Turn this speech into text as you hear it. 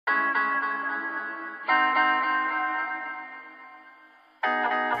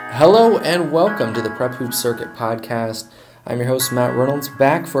Hello and welcome to the Prep Hoop Circuit podcast. I'm your host, Matt Reynolds,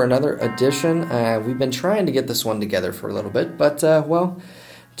 back for another edition. We've been trying to get this one together for a little bit, but,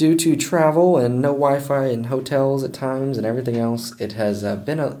 due to travel and no Wi-Fi in hotels at times and everything else, it has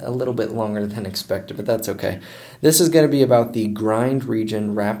been a little bit longer than expected, but that's okay. This is going to be about the grind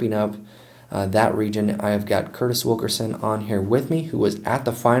region, wrapping up that region. I have got Curtis Wilkerson on here with me, who was at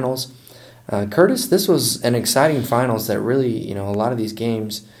the finals. Curtis, this was an exciting finals that really, a lot of these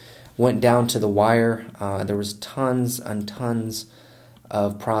games went down to the wire. There was tons and tons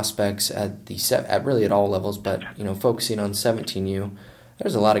of prospects at really at all levels, but focusing on 17U,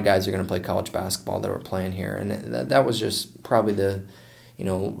 there's a lot of guys who are going to play college basketball that were playing here, and that was just probably the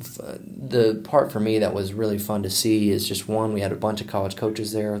part for me that was really fun to see. Is just one, we had a bunch of college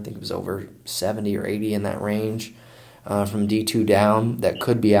coaches there. I think it was over 70 or 80 in that range. From D2 down that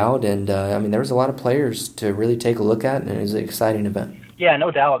could be out, and there was a lot of players to really take a look at, and it was an exciting event. Yeah,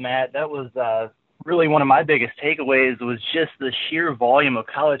 no doubt, Matt. That was really one of my biggest takeaways was just the sheer volume of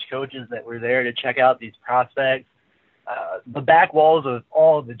college coaches that were there to check out these prospects. The back walls of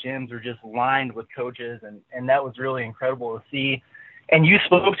all of the gyms were just lined with coaches, and that was really incredible to see. And you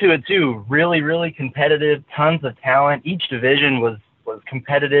spoke to it too, really, really competitive, tons of talent. Each division was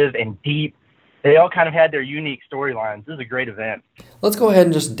competitive and deep. They all kind of had their unique storylines. This is a great event. Let's go ahead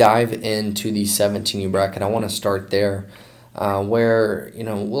and just dive into the 17U bracket. I want to start there where,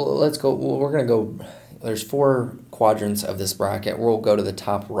 let's go. We're going to go. There's 4 quadrants of this bracket. We'll go to the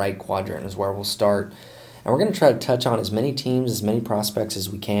top right quadrant is where we'll start. And we're going to try to touch on as many teams, as many prospects as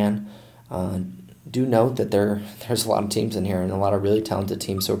we can. Do note that there's a lot of teams in here and a lot of really talented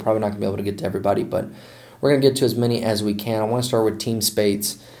teams, so we're probably not going to be able to get to everybody, but we're going to get to as many as we can. I want to start with Team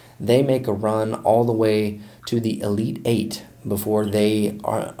Spates. They make a run all the way to the Elite 8 before they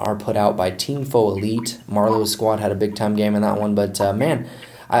are put out by Team Foe Elite. Marlowe's squad had a big-time game in that one, but,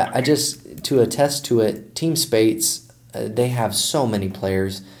 I just, to attest to it, Team Spates, they have so many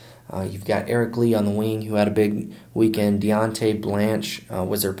players. You've got Eric Lee on the wing, who had a big weekend. Deontay Blanche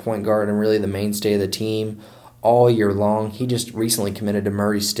was their point guard and really the mainstay of the team all year long. He just recently committed to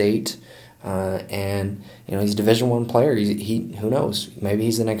Murray State. And he's a Division I player. He who knows? Maybe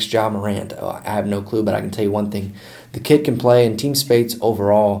he's the next Ja Morant. I have no clue, but I can tell you one thing: the kid can play. And Team Spates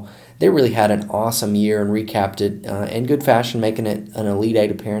overall, they really had an awesome year and recapped it in good fashion, making it an Elite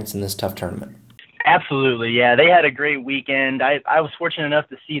 8 appearance in this tough tournament. Absolutely, yeah. They had a great weekend. I was fortunate enough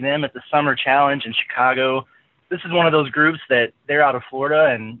to see them at the Summer Challenge in Chicago. This is one of those groups that they're out of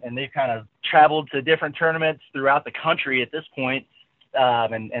Florida, and they've kind of traveled to different tournaments throughout the country at this point.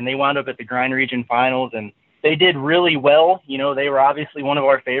 And they wound up at the Grind Region Finals, and they did really well. They were obviously one of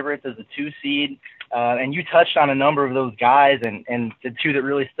our favorites as a 2 seed. And you touched on a number of those guys, and the 2 that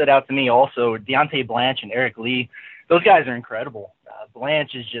really stood out to me also, Deontay Blanche and Eric Lee. Those guys are incredible.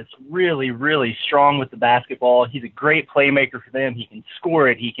 Blanche is just really, really strong with the basketball. He's a great playmaker for them. He can score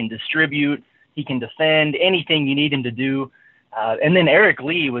it. He can distribute. He can defend anything you need him to do. And then Eric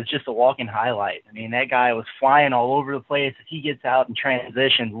Lee was just a walking highlight. That guy was flying all over the place. If he gets out in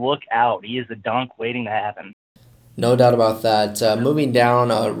transition, look out. He is a dunk waiting to happen. No doubt about that. Moving down,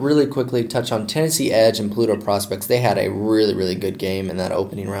 really quickly touch on Tennessee Edge and Pluto prospects. They had a really, really good game in that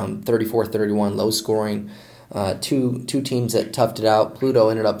opening round, 34-31, low scoring. Two teams that toughed it out. Pluto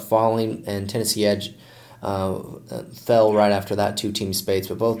ended up falling, and Tennessee Edge fell right after that to Team Spates.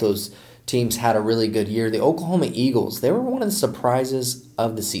 But both those teams had a really good year. The Oklahoma Eagles, they were one of the surprises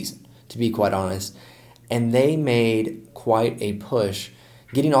of the season, to be quite honest. And they made quite a push,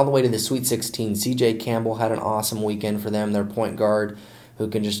 getting all the way to the Sweet 16. CJ Campbell had an awesome weekend for them, their point guard, who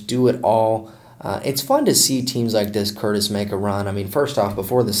can just do it all. It's fun to see teams like this, Curtis, make a run. First off,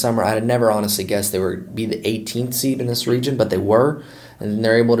 before the summer, I had never honestly guessed they would be the 18th seed in this region, but they were. And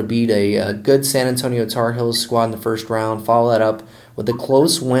they're able to beat a good San Antonio Tar Heels squad in the first round, follow that up with a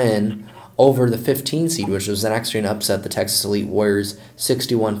close win over the 15 seed, which was actually an upset, the Texas Elite Warriors,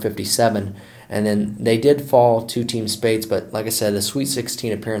 61-57. And then they did fall to Team Spates, but like I said, a Sweet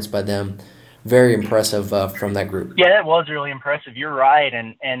 16 appearance by them, very impressive from that group. Yeah, that was really impressive. You're right,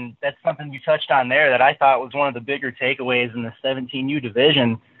 and that's something you touched on there that I thought was one of the bigger takeaways in the 17U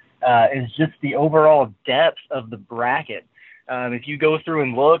division is just the overall depth of the bracket. If you go through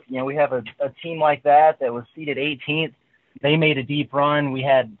and look, we have a team like that was seeded 18th. They made a deep run. We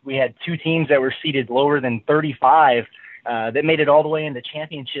had 2 teams that were seeded lower than 35 that made it all the way into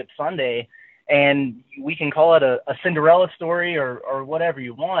Championship Sunday. And we can call it a Cinderella story or whatever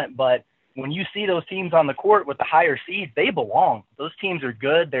you want, but when you see those teams on the court with the higher seeds, they belong. Those teams are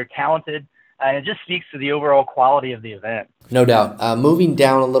good. They're talented. And it just speaks to the overall quality of the event. No doubt. Moving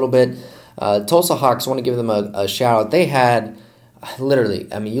down a little bit, Tulsa Hawks, I want to give them a shout-out. They had literally,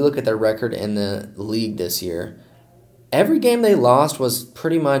 I mean, you look at their record in the league this year. Every game they lost was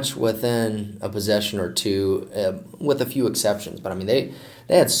pretty much within a possession or two, with a few exceptions. But I mean, they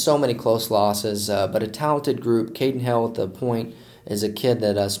had so many close losses. But a talented group. Caden Hale at the point is a kid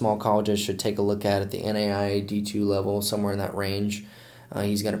that small colleges should take a look at the NAIA D2 level, somewhere in that range.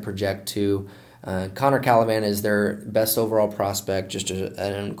 He's going to project to. Connor Caliban is their best overall prospect, just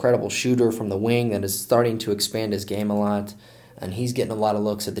an incredible shooter from the wing that is starting to expand his game a lot, and he's getting a lot of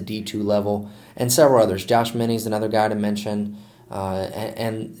looks at the D2 level, and several others. Josh Minnie's another guy to mention,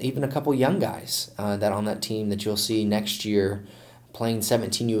 and even a couple young guys that on that team that you'll see next year playing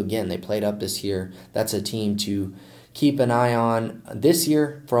 17U again. They played up this year. That's a team to keep an eye on this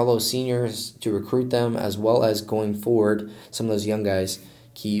year for all those seniors, to recruit them, as well as going forward, some of those young guys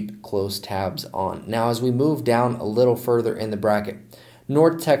keep close tabs on. Now, as we move down a little further in the bracket,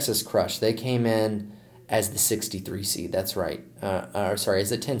 North Texas Crush, they came in as the 63 seed. That's right. As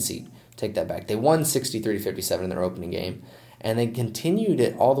the 10 seed. Take that back. They won 63-57 in their opening game, and they continued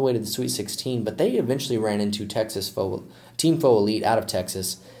it all the way to the Sweet 16, but they eventually ran into Team Foe Elite out of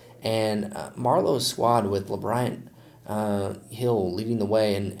Texas, and Marlowe's squad with LeBryant Hill leading the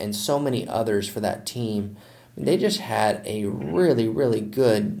way and so many others for that team. They just had a really, really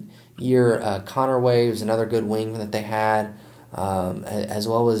good year. Connor Waves, another good wing that they had, as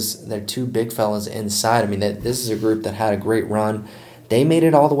well as their two big fellas inside. I mean, this is a group that had a great run. They made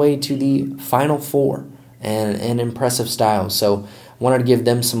it all the way to the Final Four and impressive style. So wanted to give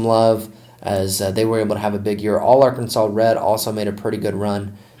them some love as they were able to have a big year. All Arkansas Red also made a pretty good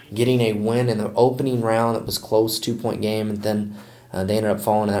run, getting a win in the opening round that was close, 2-point game, and then they ended up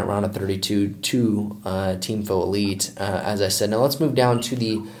falling in that round of 32 to Team Foe Elite, as I said. Now let's move down to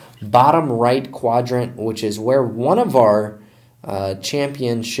the bottom right quadrant, which is where one of our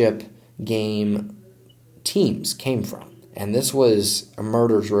championship game teams came from. And this was a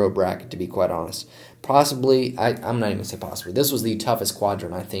murder's row bracket, to be quite honest. Possibly, I'm not even going to say possibly, this was the toughest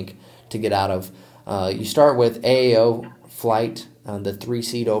quadrant, I think, to get out of. You start with AAO Flight, the 3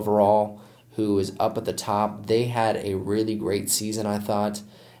 seed overall, who is up at the top. They had a really great season, I thought,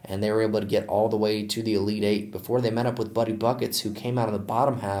 and they were able to get all the way to the Elite Eight before they met up with Buddy Buckets, who came out of the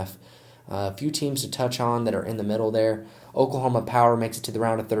bottom half. A few teams to touch on that are in the middle there. Oklahoma Power makes it to the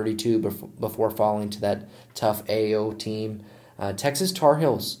round of 32 before falling to that tough AAO team. Texas Tar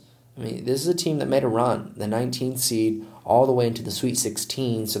Heels, I mean, this is a team that made a run, the 19th seed, all the way into the Sweet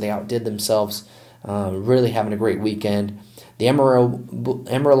 16, so they outdid themselves, really having a great weekend. The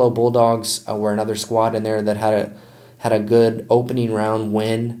Amarillo Bulldogs were another squad in there that had a good opening round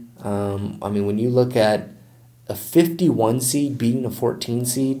win. I mean, when you look at a 51 seed beating a 14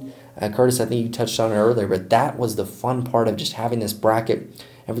 seed, Curtis, I think you touched on it earlier, but that was the fun part of just having this bracket.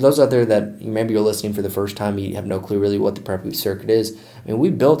 And for those out there that maybe you're listening for the first time, you have no clue really what the PHCircuit is. I mean, we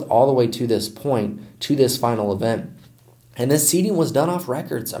built all the way to this point, to this final event. And this seeding was done off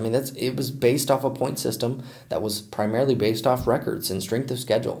records. I mean, it was based off a point system that was primarily based off records and strength of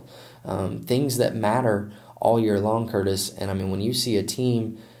schedule, things that matter all year long, Curtis. And I mean, when you see a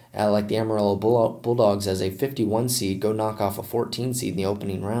team like the Amarillo Bulldogs as a 51 seed go knock off a 14 seed in the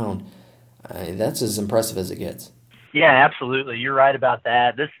opening round, that's as impressive as it gets. Yeah, absolutely. You're right about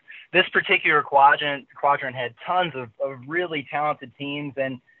that. This particular quadrant had tons of really talented teams,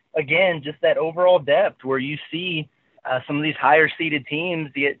 and again, just that overall depth where you see some of these higher seeded teams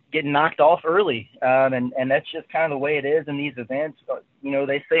get knocked off early, and that's just kind of the way it is in these events. You know,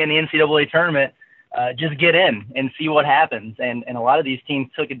 they say in the NCAA tournament, just get in and see what happens, and a lot of these teams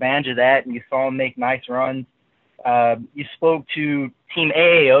took advantage of that, and you saw them make nice runs. You spoke to Team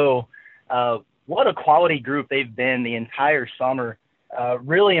AAO. What a quality group they've been the entire summer.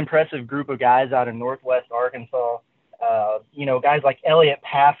 Really impressive group of guys out in Northwest Arkansas. Guys like Elliot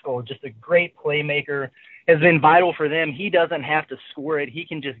Pascal, just a great playmaker, has been vital for them. He doesn't have to score it. He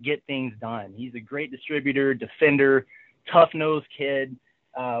can just get things done. He's a great distributor, defender, tough-nosed kid.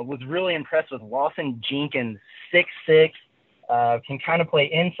 Was really impressed with Lawson Jenkins, 6'6", can kind of play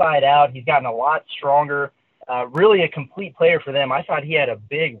inside out. He's gotten a lot stronger. Really a complete player for them. I thought he had a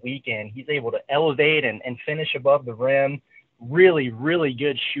big weekend. He's able to elevate and finish above the rim. Really, really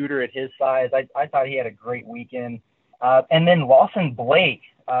good shooter at his size. I thought he had a great weekend. And then Lawson Blake,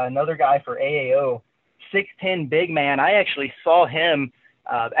 another guy for AAO, 6'10" big man. I actually saw him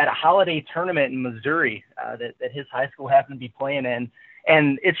at a holiday tournament in Missouri that his high school happened to be playing in.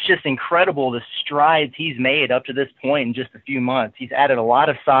 And it's just incredible the strides he's made up to this point in just a few months. He's added a lot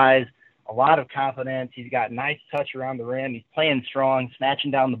of size, a lot of confidence. He's got nice touch around the rim. He's playing strong,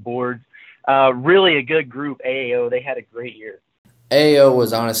 snatching down the boards. Really a good group, AAO. They had a great year. AO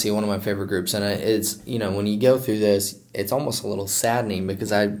was honestly one of my favorite groups, and it's, when you go through this, it's almost a little saddening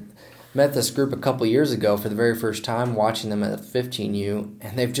because I met this group a couple years ago for the very first time, watching them at 15U,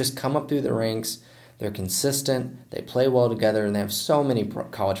 and they've just come up through the ranks. They're consistent, they play well together, and they have so many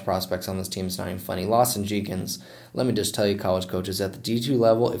college prospects on this team. It's not even funny. Lawson Jenkins, let me just tell you, college coaches, at the D2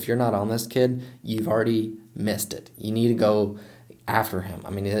 level, if you're not on this kid, you've already missed it. You need to go after him.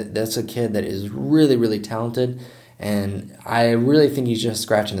 I mean, that's a kid that is really, really talented, and I really think he's just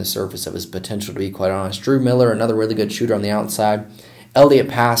scratching the surface of his potential, to be quite honest. Drew Miller, another really good shooter on the outside. Elliot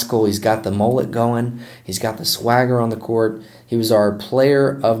Pascal, he's got the mullet going. He's got the swagger on the court. He was our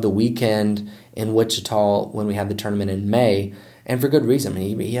player of the weekend in Wichita when we had the tournament in May, and for good reason. I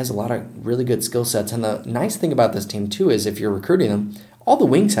mean, he has a lot of really good skill sets, and the nice thing about this team, too, is if you're recruiting them, all the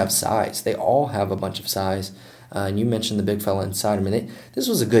wings have size. They all have a bunch of size. And you mentioned the big fella inside. I mean, this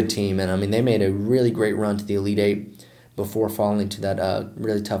was a good team, and they made a really great run to the Elite Eight before falling to that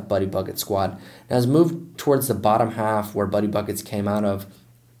really tough Buddy Bucket squad. Now, as we move towards the bottom half where Buddy Buckets came out of,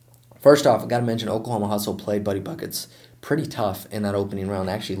 first off, I got to mention Oklahoma Hustle played Buddy Buckets pretty tough in that opening round.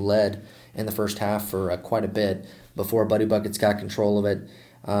 They actually led in the first half for quite a bit before Buddy Buckets got control of it.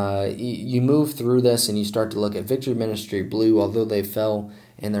 You move through this and you start to look at Victory Ministry Blue, although they fell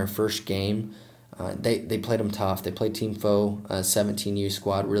in their first game. They played them tough. They played Team Foe, 17U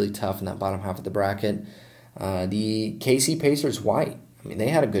squad, really tough in that bottom half of the bracket. The KC Pacers White, they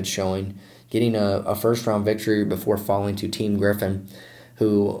had a good showing, getting a first-round victory before falling to Team Griffin,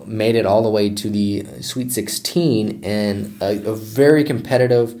 who made it all the way to the Sweet 16 in a very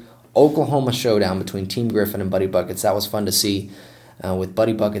competitive Oklahoma showdown between Team Griffin and Buddy Buckets. That was fun to see, with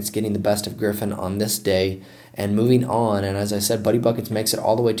Buddy Buckets getting the best of Griffin on this day and moving on. And as I said, Buddy Buckets makes it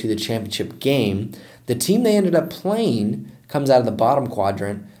all the way to the championship game. The team they ended up playing comes out of the bottom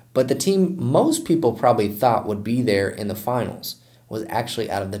quadrant, but the team most people probably thought would be there in the finals was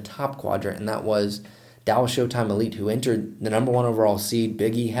actually out of the top quadrant, and that was Dallas Showtime Elite, who entered the number 1 overall seed.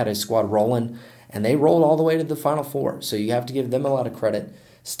 Big E had his squad rolling, and they rolled all the way to the Final Four. So you have to give them a lot of credit.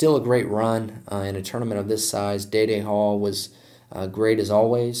 Still a great run in a tournament of this size. Day Hall was great as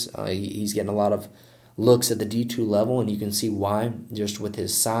always. He's getting a lot of looks at the D2 level, and you can see why. Just with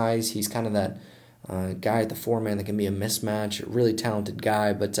his size, he's kind of that guy at the four-man that can be a mismatch. Really talented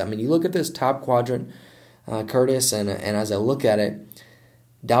guy. But, you look at this top quadrant, Curtis, and as I look at it,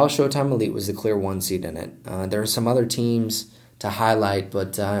 Dallas Showtime Elite was the clear 1 seed in it. There are some other teams to highlight,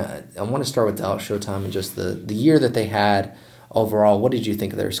 but I want to start with Dallas Showtime and just the year that they had overall. What did you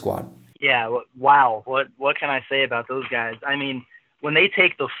think of their squad? Yeah, wow. What can I say about those guys? When they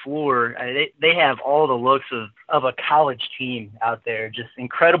take the floor, they have all the looks of a college team out there. Just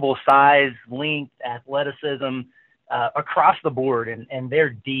incredible size, length, athleticism across the board, and they're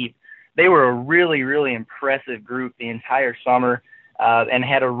deep. They were a really, really impressive group the entire summer and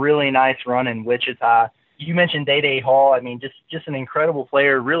had a really nice run in Wichita. You mentioned Day Hall. Just an incredible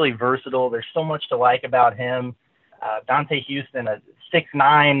player, really versatile. There's so much to like about him. Dante Houston, a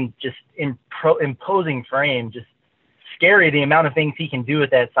 6'9", just imposing frame, just scary the amount of things he can do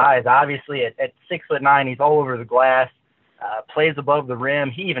at that size. Obviously, at 6'9", he's all over the glass, plays above the rim.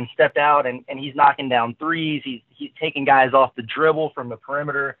 He even stepped out and he's knocking down threes. He's taking guys off the dribble from the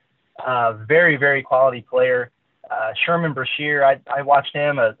perimeter. Very, very quality player. Sherman Brashear, I watched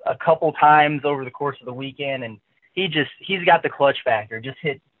him a couple times over the course of the weekend, and he's got the clutch factor. Just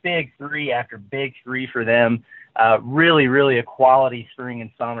hit big three after big three for them. Really, really a quality spring and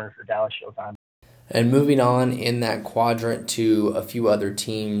summer for Dallas Showtime. And moving on in that quadrant to a few other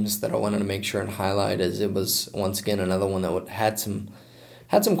teams that I wanted to make sure and highlight, as it was once again another one that had some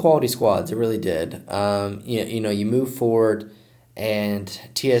quality squads. It really did. You move forward, and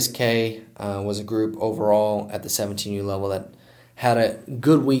TSK was a group overall at the 17U level that had a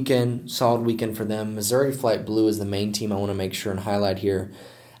good weekend, solid weekend for them. Missouri Flight Blue is the main team I want to make sure and highlight here,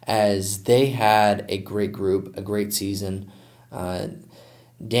 as they had a great group, a great season.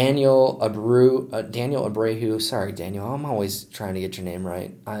 Daniel Abreu, sorry Daniel, I'm always trying to get your name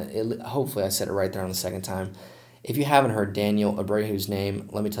right. Hopefully I said it right there on the second time. If you haven't heard Daniel Abreu's name,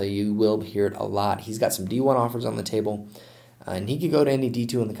 let me tell you, you will hear it a lot. He's got some D1 offers on the table, and he could go to any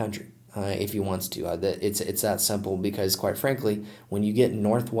D2 in the country if he wants to. It's that simple, because quite frankly, when you get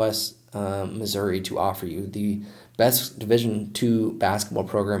Northwest Missouri to offer you the best Division II basketball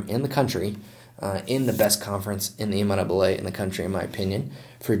program in the country, in the best conference in the MIAA in the country, in my opinion,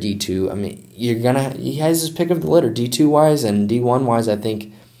 for D2. He has his pick of the litter, D2 wise and D1 wise. I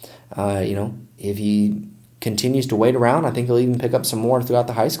think, if he continues to wait around, I think he'll even pick up some more throughout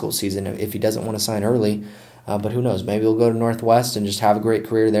the high school season if he doesn't want to sign early. But who knows? Maybe he'll go to Northwest and just have a great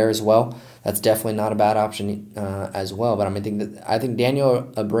career there as well. That's definitely not a bad option as well. But I think Daniel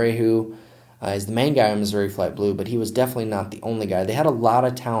Abreu is the main guy on Missouri Flight Blue, but he was definitely not the only guy. They had a lot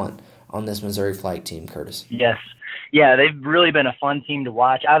of talent on this Missouri Flight team, Curtis. Yes. Yeah, they've really been a fun team to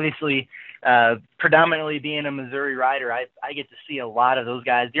watch. Obviously, predominantly being a Missouri rider, I get to see a lot of those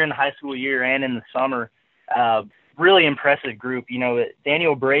guys during the high school year and in the summer. Really impressive group.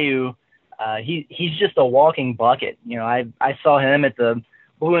 Daniel Abreu, he's just a walking bucket. I saw him at the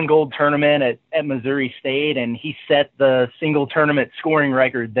Blue and Gold tournament at Missouri State, and he set the single tournament scoring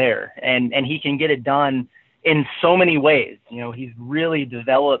record there. And he can get it done in so many ways. He's really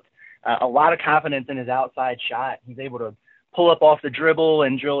developed a lot of confidence in his outside shot. He's able to pull up off the dribble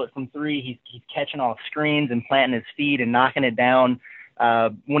and drill it from three. He's catching off screens and planting his feet and knocking it down.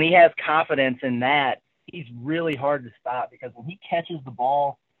 When he has confidence in that, he's really hard to stop, because when he catches the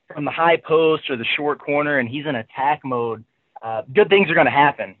ball from the high post or the short corner and he's in attack mode, good things are going to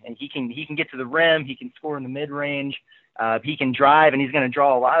happen. And he can get to the rim. He can score in the mid-range. He can drive, and he's going to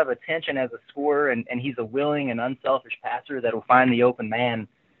draw a lot of attention as a scorer, and he's a willing and unselfish passer that will find the open man.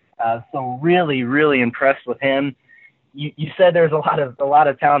 So really, really impressed with him. You said there's a lot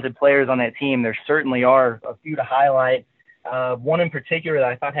of talented players on that team. There certainly are. A few to highlight. One in particular that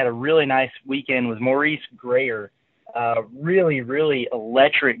I thought had a really nice weekend was Maurice Grayer. Really, really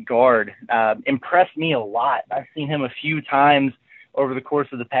electric guard. Impressed me a lot. I've seen him a few times over the course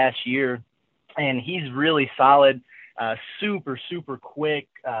of the past year, and he's really solid. Super, super quick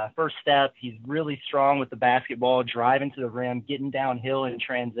first step. He's really strong with the basketball, driving to the rim, getting downhill in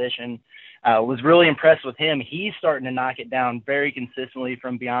transition. Was really impressed with him. He's starting to knock it down very consistently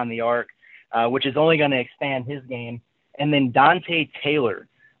from beyond the arc, which is only going to expand his game. And then Dante Taylor.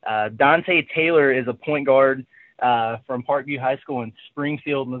 Dante Taylor is a point guard from Parkview High School in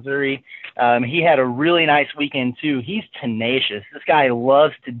Springfield, Missouri. He had a really nice weekend, too. He's tenacious. This guy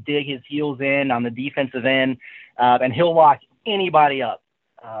loves to dig his heels in on the defensive end, and he'll lock anybody up.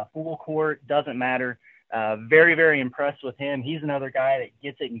 Full court, doesn't matter. Very, very impressed with him. He's another guy that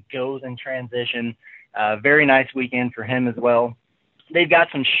gets it and goes in transition. Very nice weekend for him as well. They've got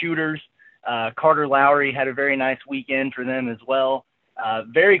some shooters. Carter Lowry had a very nice weekend for them as well.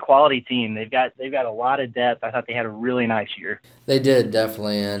 Very quality team. They've got a lot of depth. I thought they had a really nice year. They did,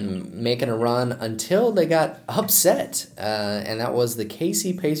 definitely, and making a run until they got upset, and that was the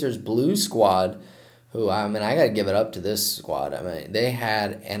KC Pacers Blue squad, who, I got to give it up to this squad. They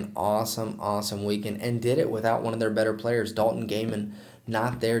had an awesome, awesome weekend and did it without one of their better players. Dalton Gaiman,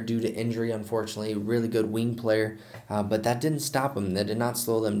 not there due to injury, unfortunately. Really good wing player, but that didn't stop them. That did not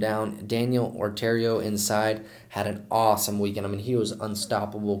slow them down. Daniel Orterio inside had an awesome weekend. He was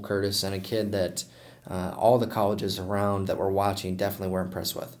unstoppable, Curtis, and a kid that all the colleges around that were watching definitely were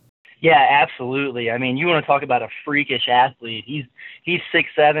impressed with. Yeah, absolutely. You want to talk about a freakish athlete. He's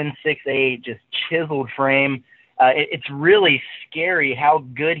 6'7", 6'8", just chiseled frame. It's really scary how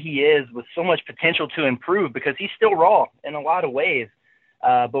good he is, with so much potential to improve, because he's still raw in a lot of ways,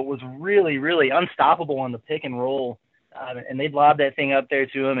 but was really, really unstoppable on the pick and roll. And they'd lob that thing up there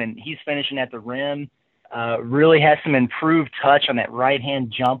to him, and he's finishing at the rim. Really has some improved touch on that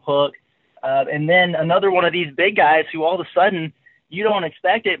right-hand jump hook. And then another one of these big guys who all of a sudden you don't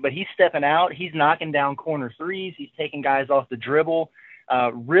expect it, but he's stepping out. He's knocking down corner threes. He's taking guys off the dribble.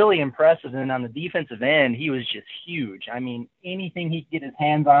 Really impressive. And on the defensive end, he was just huge. Anything he could get his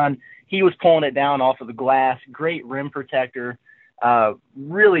hands on, he was pulling it down off of the glass. Great rim protector.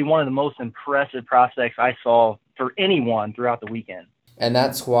 Really one of the most impressive prospects I saw for anyone throughout the weekend. And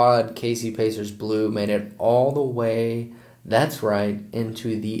that squad, KC Pacers Blue, made it all the way, that's right,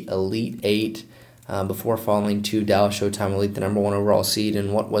 into the Elite Eight, before falling to Dallas Showtime Elite, the number 1 overall seed,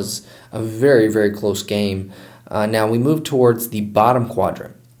 in what was a very, very close game. Now we move towards the bottom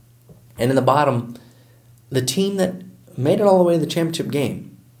quadrant. And in the bottom, the team that made it all the way to the championship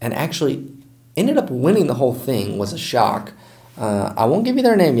game and actually ended up winning the whole thing was a shock. I won't give you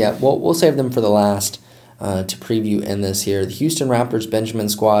their name yet. We'll save them for the last to preview in this here. The Houston Raptors Benjamin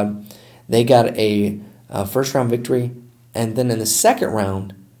squad, they got a first-round victory. And then in the second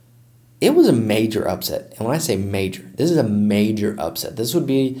round, it was a major upset. And when I say major, this is a major upset. This would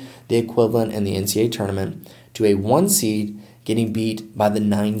be the equivalent in the NCAA tournament to a 1 seed getting beat by the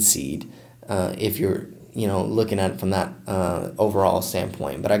 9 seed, if you're looking at it from that overall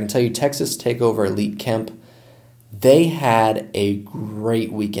standpoint. But I can tell you, Texas Takeover Elite Kemp, they had a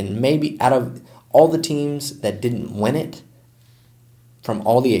great weekend. Maybe out of all the teams that didn't win it, from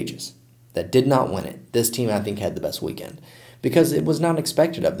all the ages, that did not win it, this team, I think, had the best weekend, because it was not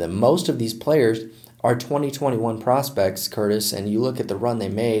expected of them. Most of these players are 2021 prospects, Curtis, and you look at the run they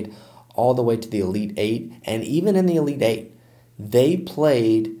made. all the way to the Elite Eight. And even in the Elite Eight, they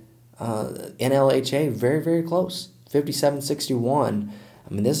played NLHA very, very close, 57-61.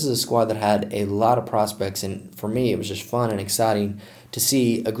 I mean, this is a squad that had a lot of prospects, and for me, it was just fun and exciting to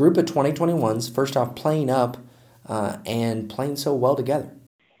see a group of 2021s, first off, playing up and playing so well together.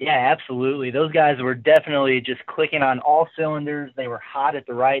 Yeah, absolutely. Those guys were definitely just clicking on all cylinders. They were hot at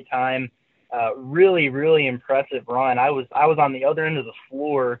the right time. Really, really impressive run. I was on the other end of the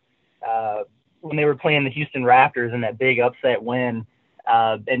floor when they were playing the Houston Raptors in that big upset win,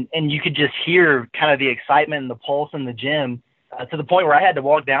 and you could just hear kind of the excitement and the pulse in the gym. To the point where I had to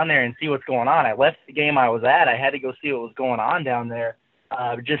walk down there and see what's going on. I left the game I was at. I had to go see what was going on down there.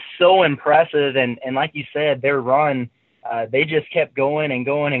 Just so impressive. And like you said, their run, they just kept going and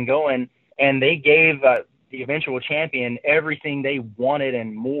going and going. And they gave the eventual champion everything they wanted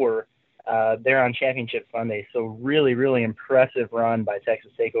and more there on Championship Sunday. So really, really impressive run by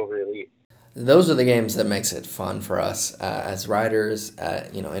Texas Takeover Elite. Those are the games that makes it fun for us as riders.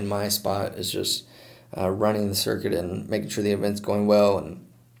 In my spot is just running the circuit and making sure the event's going well and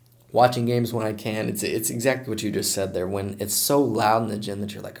watching games when I can. It's exactly what you just said there. When it's so loud in the gym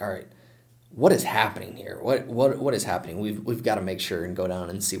that you're like, all right, what is happening here? What is happening? We've got to make sure and go down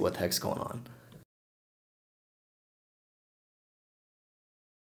and see what the heck's going on.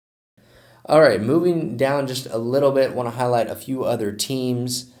 All right, moving down just a little bit, want to highlight a few other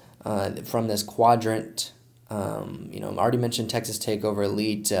teams from this quadrant. I already mentioned Texas Takeover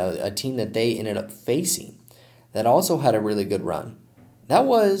Elite, a team that they ended up facing that also had a really good run. That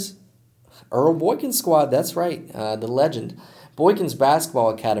was Earl Boykin's squad. That's right, the legend. Boykin's Basketball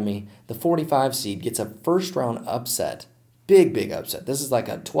Academy, the 45 seed, gets a first-round upset. Big upset. This is like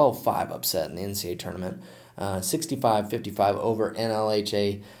a 12-5 upset in the NCAA tournament. 65-55 over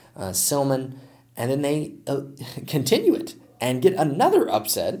NLHA Silman. And then they continue it and get another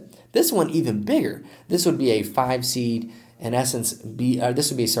upset. This one even bigger. This would be a 5 seed, in essence. This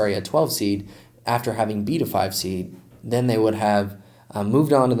would be a 12 seed after having beat a 5 seed. Then they would have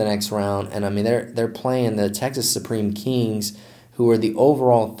moved on to the next round, and I mean they're playing the Texas Supreme Kings, who are the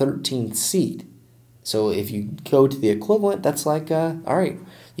overall 13th seed. So if you go to the equivalent, that's like all right,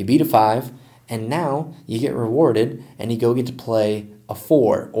 you beat a 5, and now you get rewarded, and you get to play a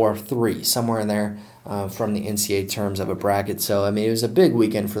 4 or a 3 somewhere in there. From the NCAA terms of a bracket. So, I mean, it was a big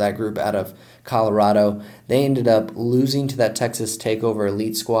weekend for that group out of Colorado. They ended up losing to that Texas Takeover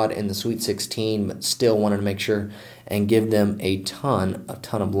Elite squad in the Sweet 16, but still wanted to make sure and give them a ton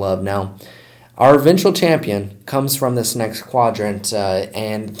of love. Now, our eventual champion comes from this next quadrant,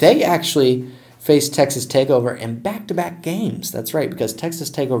 and they actually faced Texas Takeover in back-to-back games. That's right, because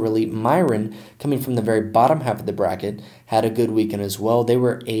Texas Takeover Elite Myron, coming from the very bottom half of the bracket, had a good weekend as well. They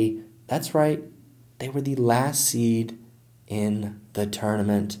were the last seed in the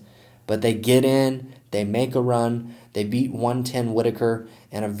tournament. But they get in, they make a run, they beat 110 Whitaker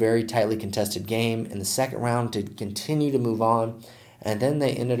in a very tightly contested game in the second round to continue to move on. And then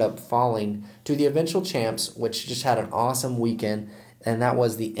they ended up falling to the eventual champs, which just had an awesome weekend, and that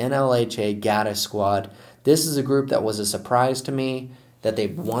was the NLHA Gaddis squad. This is a group that was a surprise to me that they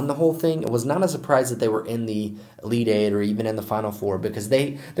won the whole thing. It was not a surprise that they were in the Elite Eight or even in the Final Four, because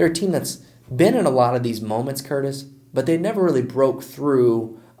they're a team that's been in a lot of these moments, Curtis, but they never really broke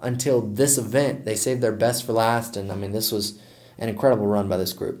through until this event. They saved their best for last, and I mean, this was an incredible run by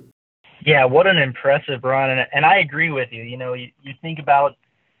this group. Yeah, what an impressive run, and I agree with you. You think about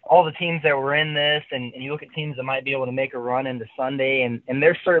all the teams that were in this, and you look at teams that might be able to make a run into Sunday, and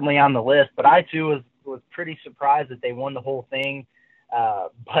they're certainly on the list, but I too was pretty surprised that they won the whole thing,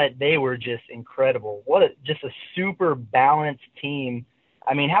 but they were just incredible. Just a super balanced team.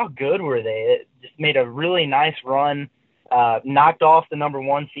 I mean, how good were they? It just made a really nice run, knocked off the number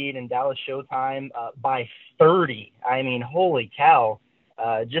 1 seed in Dallas Showtime by 30. I mean, holy cow.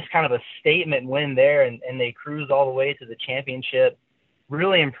 Just kind of a statement win there, and they cruised all the way to the championship.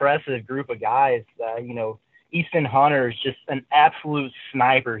 Really impressive group of guys. Easton Hunter is just an absolute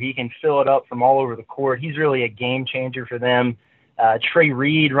sniper. He can fill it up from all over the court. He's really a game changer for them. Trey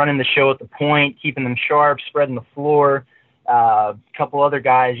Reed running the show at the point, keeping them sharp, spreading the floor. A couple other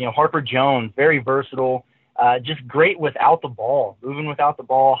guys, Harper Jones, very versatile, just great without the ball, moving without the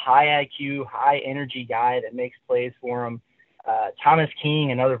ball, high IQ, high energy guy that makes plays for him. Thomas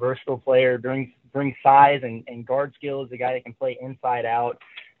King, another versatile player, brings size and guard skills, a guy that can play inside out.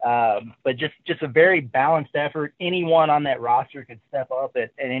 But just a very balanced effort. Anyone on that roster could step up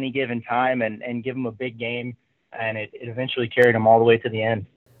at any given time and give them a big game, and it eventually carried them all the way to the end.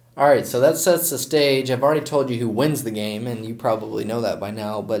 All right, so that sets the stage. I've already told you who wins the game, and you probably know that by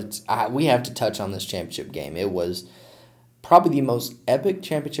now, but we have to touch on this championship game. It was probably the most epic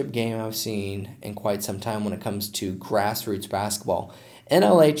championship game I've seen in quite some time when it comes to grassroots basketball.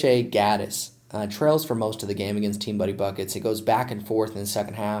 NLHA Gaddis trails for most of the game against Team Buddy Buckets. It goes back and forth in the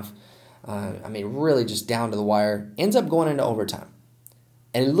second half. Really just down to the wire. Ends up going into overtime.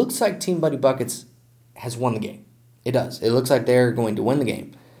 And it looks like Team Buddy Buckets has won the game. It does. It looks like they're going to win the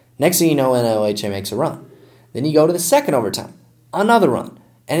game. Next thing you know, NLHA makes a run. Then you go to the second overtime. Another run.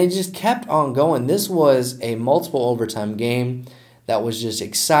 And it just kept on going. This was a multiple overtime game that was just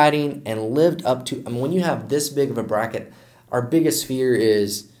exciting and lived up to... when you have this big of a bracket, our biggest fear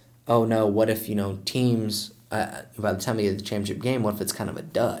is, oh no, what if, teams, by the time they get to the championship game, what if it's kind of a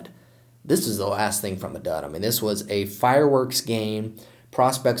dud? This is the last thing from a dud. This was a fireworks game.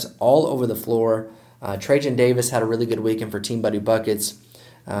 Prospects all over the floor. Trajan Davis had a really good weekend for Team Buddy Buckets.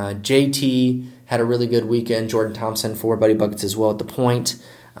 JT had a really good weekend. Jordan Thompson for Buddy Buckets as well at the point.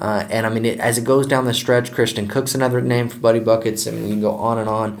 As it goes down the stretch, Christian Cook's another name for Buddy Buckets. You can go on and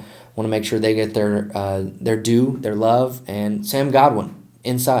on. Want to make sure they get their due, their love. And Sam Godwin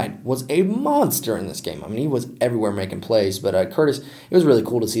inside was a monster in this game. He was everywhere making plays. But Curtis, it was really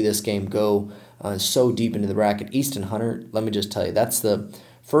cool to see this game go so deep into the bracket. Easton Hunter, let me just tell you, that's the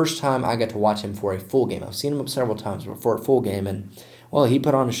first time I got to watch him for a full game. I've seen him several times before a full game, and he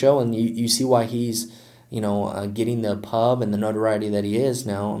put on a show, and you see why he's getting the pub and the notoriety that he is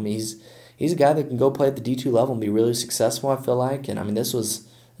now. He's a guy that can go play at the D2 level and be really successful, I feel like. And this was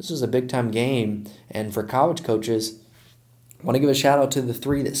a big time game, and for college coaches, I want to give a shout out to the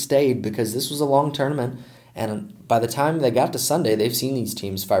three that stayed, because this was a long tournament. And by the time they got to Sunday, they've seen these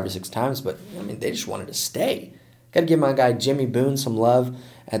teams 5 or 6 times, but they just wanted to stay. Got to give my guy Jimmy Boone some love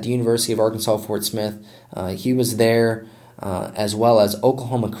at the University of Arkansas Fort Smith. He was there, as well as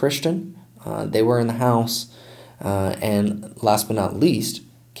Oklahoma Christian. They were in the house. And last but not least,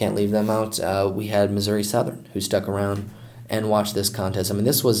 can't leave them out, we had Missouri Southern, who stuck around and watched this contest.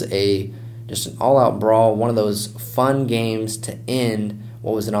 This was just an all-out brawl, one of those fun games to end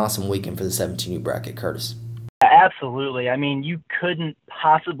what was an awesome weekend for the 17U bracket, Curtis. Absolutely. You couldn't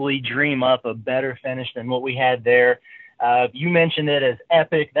possibly dream up a better finish than what we had there. You mentioned it as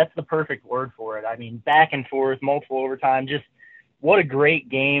epic. That's the perfect word for it. Back and forth, multiple overtime, just what a great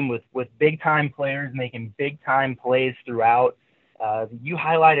game with big-time players making big-time plays throughout. You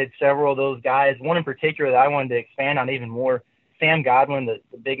highlighted several of those guys. One in particular that I wanted to expand on even more, Sam Godwin, the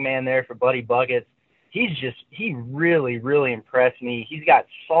big man there for Buddy Buckets. He really, really impressed me. He's got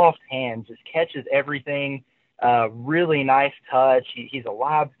soft hands, just catches everything. Really nice touch. He's a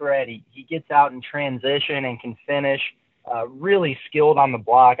lob threat. He gets out in transition and can finish. Really skilled on the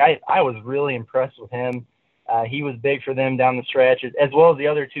block. I was really impressed with him. He was big for them down the stretch, as well as the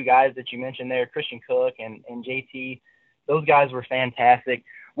other two guys that you mentioned there, Christian Cook and JT. Those guys were fantastic.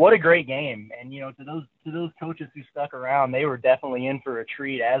 What a great game. And, to those coaches who stuck around, they were definitely in for a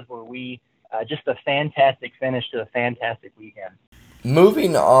treat, as were we. Just a fantastic finish to a fantastic weekend.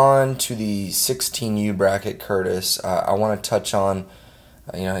 Moving on to the 16U bracket, Curtis, I want to touch on,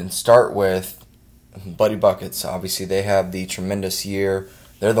 and start with Buddy Buckets. Obviously, they have the tremendous year.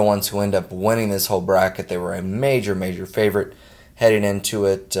 They're the ones who end up winning this whole bracket. They were a major, major favorite heading into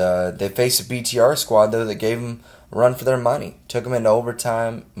it. They faced a BTR squad, though, that gave them a run for their money. Took them into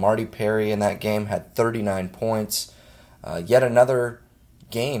overtime. Marty Perry in that game had 39 points. Yet another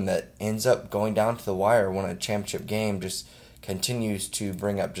game that ends up going down to the wire, won a championship game, just continues to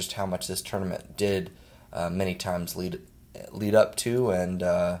bring up just how much this tournament did many times lead up to and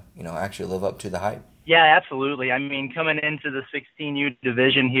actually live up to the hype. Yeah, absolutely. Coming into the 16U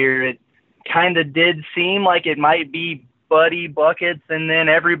division here, it kind of did seem like it might be Buddy Buckets and then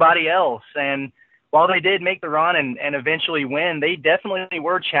everybody else. And while they did make the run and eventually win, they definitely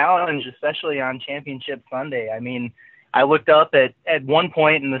were challenged, especially on Championship Sunday. I looked up at one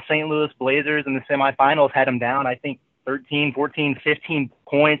point, and the St. Louis Blazers in the semifinals had them down, I think, 13, 14, 15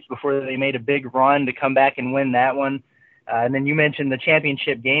 points before they made a big run to come back and win that one. And then you mentioned the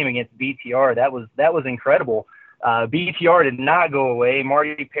championship game against BTR. That was incredible. BTR did not go away.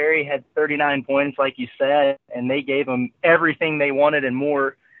 Marty Perry had 39 points, like you said, and they gave them everything they wanted and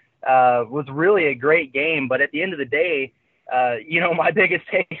more. Was really a great game. But at the end of the day, my biggest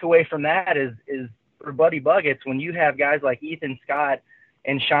takeaway from that is for Buddy Buckets, when you have guys like Ethan Scott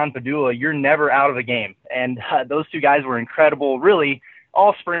and Sean Padula, you're never out of a game. And those two guys were incredible, really,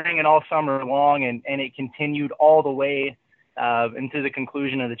 all spring and all summer long, and it continued all the way into the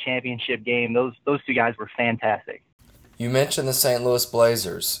conclusion of the championship game. Those two guys were fantastic. You mentioned the St. Louis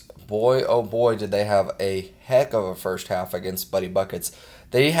Blazers. Boy, oh boy, did they have a heck of a first half against Buddy Buckets.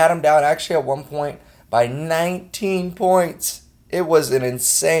 They had them down actually at one point by 19 points. It was an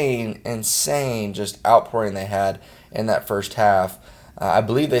insane just outpouring they had in that first half. I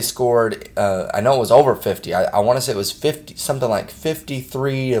believe they scored, I know it was over 50. I want to say it was 50, something like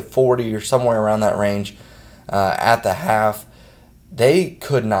 53 to 40 or somewhere around that range at the half. They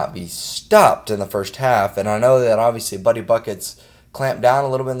could not be stopped in the first half, and I know that obviously Buddy Buckets clamped down a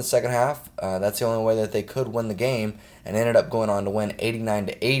little bit in the second half. That's the only way that they could win the game, and ended up going on to win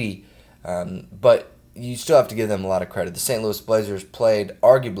 89-80. But you still have to give them a lot of credit. The St. Louis Blazers played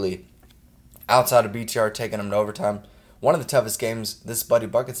arguably, outside of BTR taking them to overtime, one of the toughest games this Buddy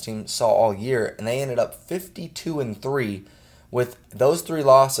Buckets team saw all year, and they ended up 52-3 with those 3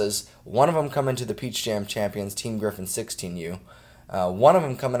 losses. One of them coming to the Peach Jam champions, Team Griffin 16U. One of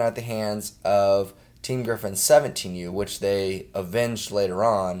them coming at the hands of Team Griffin 17U, which they avenged later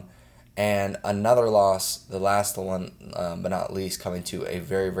on, and another loss, the last one, but not least, coming to a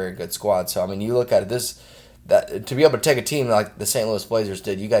very, very good squad. So, I mean, you look at this, that to be able to take a team like the St. Louis Blazers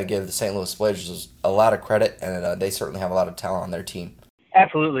did, you got to give the St. Louis Blazers a lot of credit, and they certainly have a lot of talent on their team.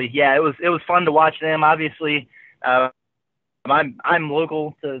 Absolutely, yeah. It was fun to watch them. Obviously, I'm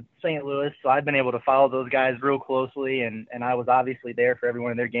local to St. Louis, so I've been able to follow those guys real closely, and I was obviously there for every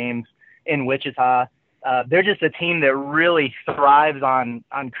one of their games in Wichita. They're just a team that really thrives on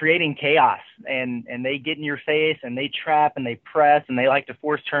creating chaos, and they get in your face, and they trap, and they press, and they like to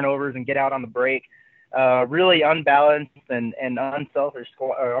force turnovers and get out on the break. Really unbalanced and unselfish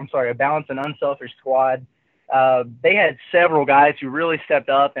squad. A balanced and unselfish squad. They had several guys who really stepped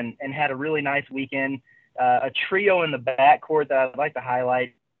up and had a really nice weekend. A trio in the backcourt that I'd like to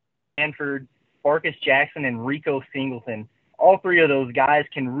highlight: Stanford, Marcus Jackson, and Rico Singleton. All 3 of those guys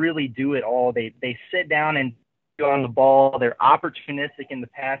can really do it all. They sit down and go on the ball. They're opportunistic in the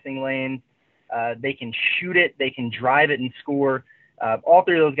passing lane. They can shoot it. They can drive it and score. All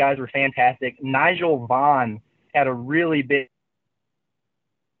 3 of those guys were fantastic. Nigel Vaughn had a really big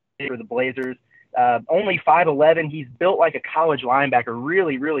for the Blazers. Only 5'11". He's built like a college linebacker.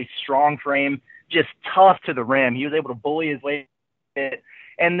 Really, really strong frame. Just tough to the rim. He was able to bully his way.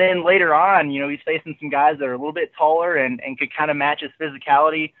 And then later on, he's facing some guys that are a little bit taller and could kind of match his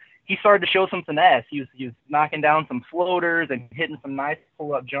physicality. He started to show some finesse. He was knocking down some floaters and hitting some nice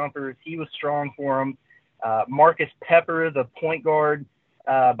pull-up jumpers. He was strong for him. Marcus Pepper, the point guard,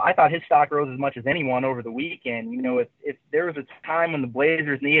 I thought his stock rose as much as anyone over the weekend. If there was a time when the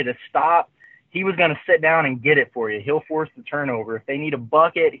Blazers needed to stop, he was going to sit down and get it for you. He'll force the turnover. If they need a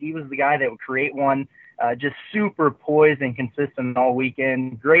bucket, he was the guy that would create one. Just super poised and consistent all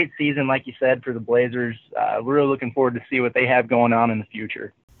weekend. Great season, like you said, for the Blazers. We're really looking forward to see what they have going on in the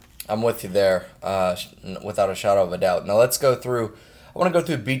future. I'm with you there, without a shadow of a doubt. Now let's go through. I want to go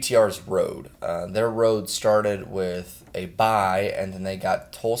through BTR's road. Their road started with a bye, and then they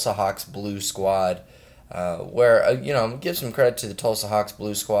got Tulsa Hawks Blue Squad, where give some credit to the Tulsa Hawks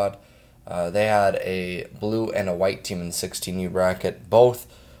Blue Squad. They had a blue and a white team in the 16U bracket. Both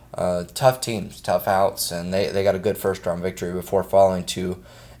tough teams, tough outs, and they got a good first-round victory before falling to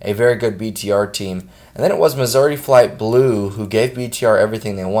a very good BTR team. And then it was Missouri Flight Blue who gave BTR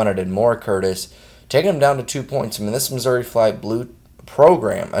everything they wanted, and more Curtis, taking them down to 2 points. I mean, this Missouri Flight Blue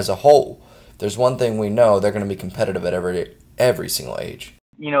program as a whole, if there's one thing we know, they're going to be competitive at every single age.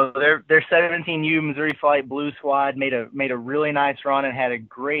 Their 17U Missouri Flight Blue squad made a really nice run and had a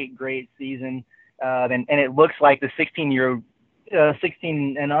great season. And it looks like the 16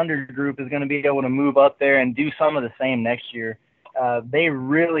 and under group is going to be able to move up there and do some of the same next year. They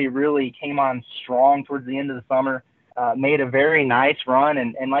really came on strong towards the end of the summer, made a very nice run.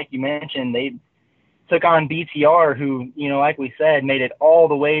 And like you mentioned, they took on BTR, who, like we said, made it all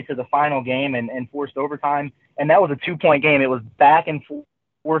the way to the final game and forced overtime. And that was a 2-point game. It was back and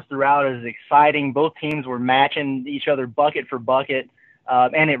forth throughout. It was exciting. Both teams were matching each other bucket for bucket.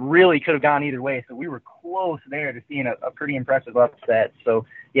 And it really could have gone either way. So we were close there to seeing a pretty impressive upset. So,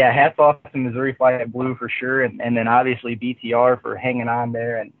 yeah, hats off to Missouri Flight Blue for sure. And then obviously BTR for hanging on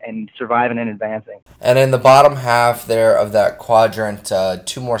there and surviving and advancing. And in the bottom half there of that quadrant,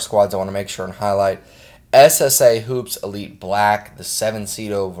 2 more squads I want to make sure and highlight. SSA Hoops Elite Black, the 7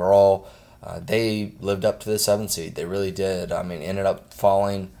 seed overall. They lived up to the 7 seed. They really did. I mean, ended up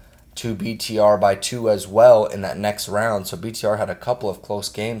falling to BTR by 2 as well in that next round. So BTR had a couple of close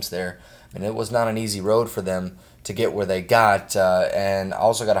games there. I mean, it was not an easy road for them to get where they got. And I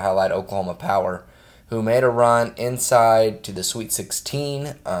also got to highlight Oklahoma Power, who made a run inside to the Sweet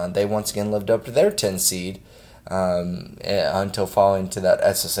 16. They once again lived up to their 10 seed until falling to that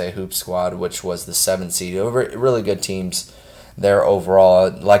SSA Hoop squad, which was the 7 seed. Really good teams there overall.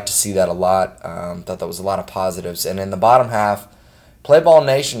 I'd like to see that a lot. Thought that was a lot of positives. And in the bottom half, Play Ball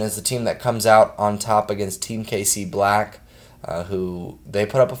Nation is the team that comes out on top against Team KC Black, who they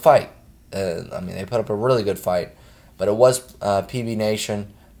put up a fight. They put up a really good fight. But it was PB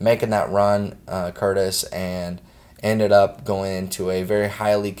Nation making that run, Curtis, and ended up going into a very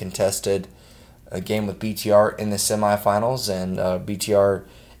highly contested game with BTR in the semifinals, and BTR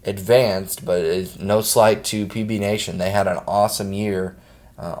advanced, but it's no slight to PB Nation. They had an awesome year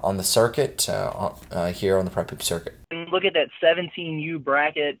on the circuit here on the Prep Hoop circuit. Look at that 17U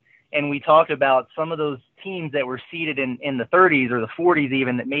bracket, and we talked about some of those teams that were seeded in the 30s or the 40s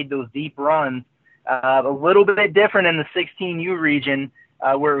even that made those deep runs. A little bit different in the 16U region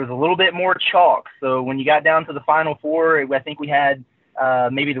where it was a little bit more chalk. So when you got down to the Final Four, I think we had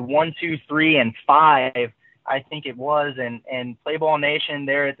maybe the 1, 2, 3, and 5, I think it was, and Play Ball Nation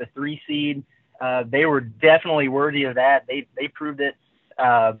there at the 3 seed. They were definitely worthy of that. They proved it,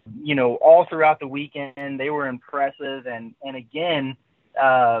 all throughout the weekend. They were impressive, and again,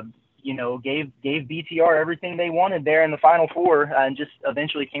 gave BTR everything they wanted there in the Final Four, and just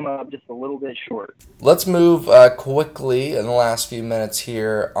eventually came up just a little bit short. Let's move quickly in the last few minutes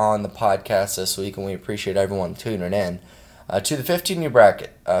here on the podcast this week, and we appreciate everyone tuning in to the 15U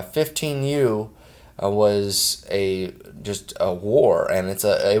bracket. 15U was just a war, and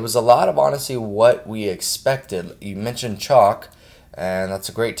it was a lot of honestly what we expected. You mentioned chalk, and that's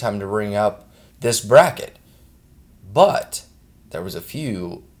a great time to bring up this bracket, but there was a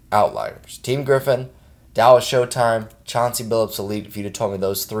few outliers. Team Griffin, Dallas Showtime, Chauncey Billups Elite. If you'd have told me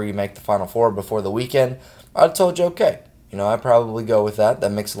those three make the Final Four before the weekend, I'd have told you okay. I'd probably go with that.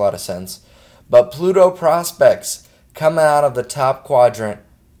 That makes a lot of sense. But Pluto Prospects coming out of the top quadrant,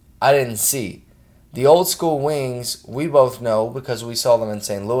 I didn't see. The Old School Wings, we both know because we saw them in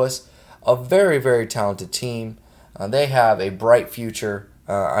St. Louis. A very, very talented team. They have a bright future.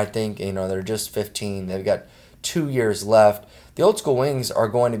 I think, they're just 15. They've got 2 years left. The Old School Wings are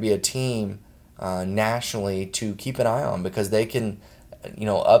going to be a team nationally to keep an eye on because they can,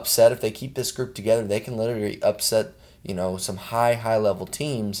 upset. If they keep this group together, they can literally upset, some high level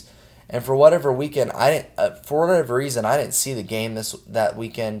teams. And for whatever reason, I didn't see the game that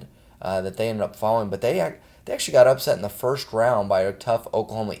weekend that they ended up falling. But they actually got upset in the first round by a tough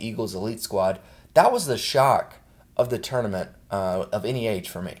Oklahoma Eagles elite squad. That was the shock of the tournament of any age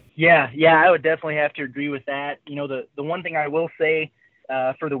for me. Yeah, I would definitely have to agree with that. The one thing I will say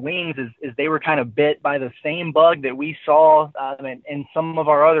for the Wings is they were kind of bit by the same bug that we saw in some of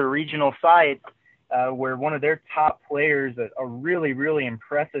our other regional sites where one of their top players, a really, really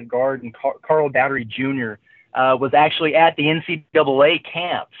impressive guard, and Carl Dowdery Jr., was actually at the NCAA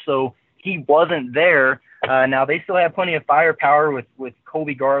camp. So he wasn't there. Now, they still have plenty of firepower with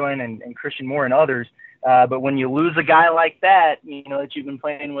Colby Garland and Christian Moore and others. But when you lose a guy like that, that you've been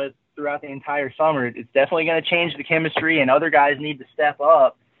playing with throughout the entire summer, it's definitely going to change the chemistry, and other guys need to step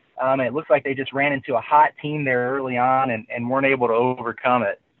up. And it looks like they just ran into a hot team there early on and weren't able to overcome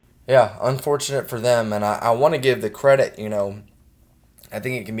it. Yeah, unfortunate for them. And I want to give the credit, I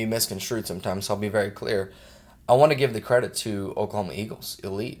think it can be misconstrued sometimes, so I'll be very clear. I want to give the credit to Oklahoma Eagles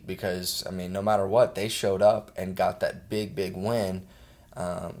Elite because, no matter what, they showed up and got that big win.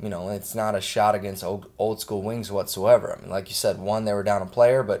 It's not a shot against old school Wings whatsoever. Like you said, they were down a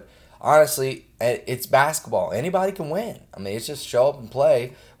player, but honestly, it's basketball. Anybody can win. It's just show up and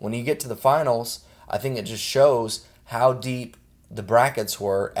play. When you get to the finals, I think it just shows how deep the brackets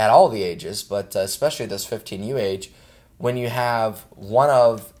were at all the ages, but especially this 15U age, when you have one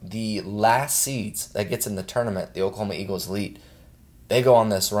of the last seeds that gets in the tournament, the Oklahoma Eagles Elite. They go on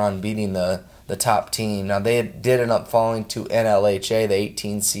this run beating the top team. Now, they did end up falling to NLHA, the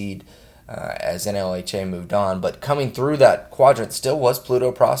 18 seed, as NLHA moved on. But coming through that quadrant still was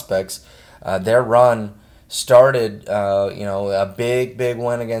Pluto Prospects. Their run started, a big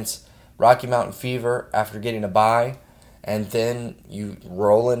win against Rocky Mountain Fever after getting a bye. And then you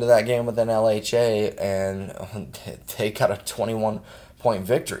roll into that game with NLHA, and they got a 21-point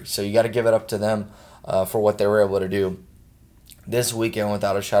victory. So you got to give it up to them for what they were able to do this weekend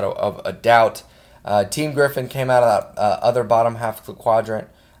without a shadow of a doubt. Team Griffin came out of that other bottom half of the quadrant.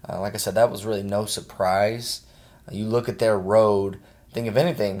 Like I said, that was really no surprise. You look at their road, I think if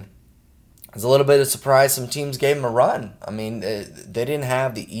anything, it's a little bit of surprise some teams gave them a run. They didn't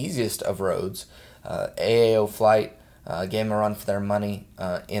have the easiest of roads. AAO Flight gave them a run for their money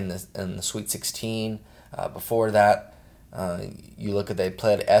in the Sweet 16. Before that, you look at they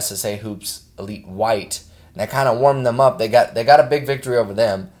played SSA Hoops Elite White, and that kind of warmed them up. They got a big victory over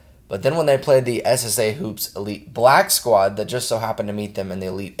them. But then when they played the SSA Hoops Elite Black squad that just so happened to meet them in the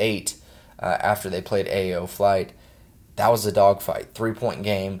Elite 8 after they played AAO Flight, that was a dogfight. 3-point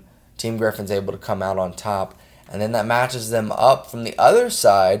game. Team Griffin's able to come out on top. And then that matches them up from the other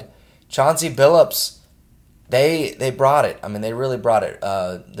side. Chauncey Billups, they brought it. They really brought it.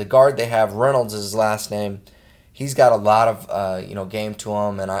 The guard they have, Reynolds is his last name. he's got a lot of game to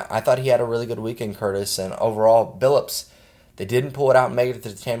him, and I thought he had a really good weekend, Curtis. And overall, Billups, they didn't pull it out and make it to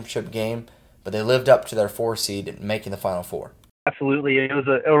the championship game, but they lived up to their 4 seed, making the Final Four. Absolutely, it was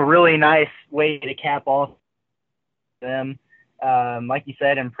a really nice way to cap off them. Like you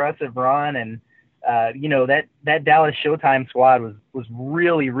said, impressive run, and that Dallas Showtime squad was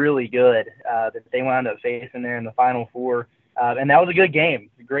really, really good that they wound up facing there in the Final Four. And that was a good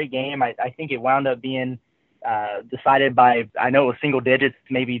game. It's a great game. I think it wound up being decided by, I know it was single digits,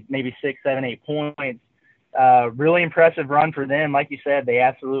 maybe 6, 7, 8 points. Really impressive run for them. Like you said, they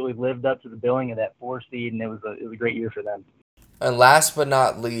absolutely lived up to the billing of that 4 seed, and it was a great year for them. And last but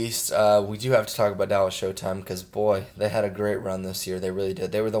not least, we do have to talk about Dallas Showtime because, boy, they had a great run this year. They really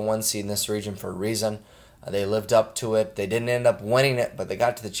did. They were the 1 seed in this region for a reason. They lived up to it. They didn't end up winning it, but they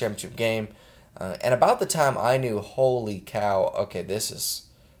got to the championship game. And about the time I knew, holy cow, okay, this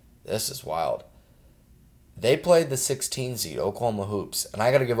is wild. They played the 16 seed, Oklahoma Hoops, and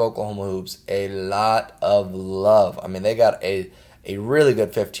I got to give Oklahoma Hoops a lot of love. I mean, they got a really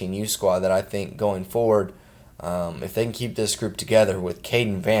good 15U squad that I think going forward, if they can keep this group together with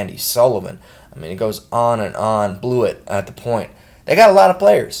Caden Vandy, Sullivan, I mean, it goes on and on, Blewett at the point. They got a lot of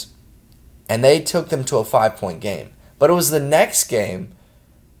players, and they took them to a 5-point game. But it was the next game,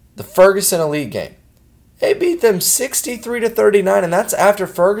 the Ferguson Elite game. They beat them 63-39, and that's after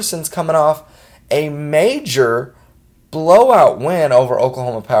Ferguson's coming off a major blowout win over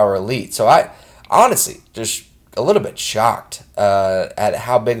Oklahoma Power Elite. So I honestly just a little bit shocked at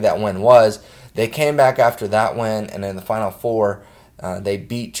how big that win was. They came back after that win, and in the Final Four, they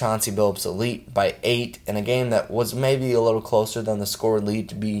beat Chauncey Billups Elite by 8 in a game that was maybe a little closer than the score would lead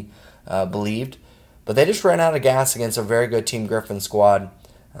to be believed. But they just ran out of gas against a very good Team Griffin squad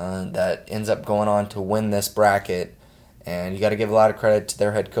that ends up going on to win this bracket. And you got to give a lot of credit to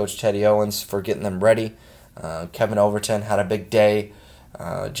their head coach, Teddy Owens, for getting them ready. Kevin Overton had a big day.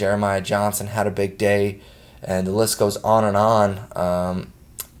 Jeremiah Johnson had a big day. And the list goes on and on.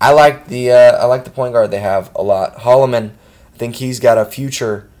 I like the point guard they have a lot. Holloman, I think he's got a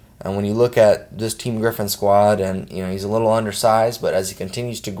future. And when you look at this Team Griffin squad, and he's a little undersized, but as he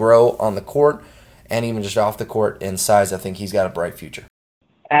continues to grow on the court and even just off the court in size, I think he's got a bright future.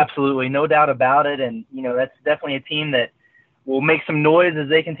 Absolutely, no doubt about it. And, that's definitely a team that will make some noise as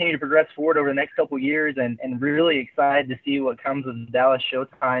they continue to progress forward over the next couple of years, and really excited to see what comes of the Dallas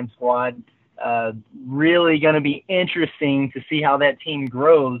Showtime squad. Really going to be interesting to see how that team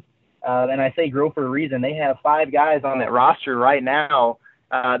grows. And I say grow for a reason. They have 5 guys on that roster right now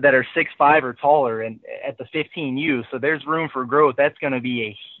that are 6'5" or taller and at the 15U. So there's room for growth. That's going to be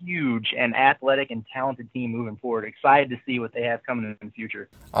a huge and athletic and talented team moving forward. Excited to see what they have coming in the future.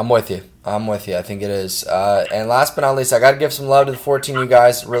 I'm with you. I think it is. And last but not least, I got to give some love to the 14U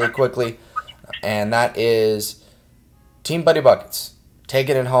guys really quickly. And that is Team Buddy Buckets.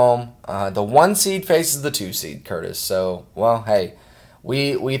 Taking it home. The 1 seed faces the 2 seed, Curtis. So, well, hey,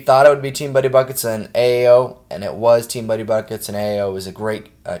 we thought it would be Team Buddy Buckets and AAO, and it was Team Buddy Buckets and AAO. It was a great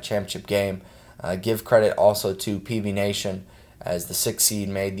championship game. Give credit also to PV Nation as the 6 seed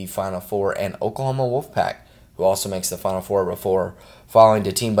made the Final Four, and Oklahoma Wolfpack, who also makes the Final Four before falling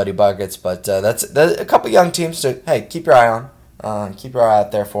to Team Buddy Buckets. But that's a couple young teams to, hey, keep your eye on. Keep your eye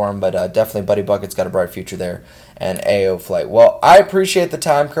out there for them, but definitely Buddy Bucket's got a bright future there, and AO Flight. Well, I appreciate the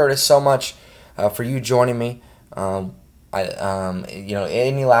time, Curtis, so much for you joining me.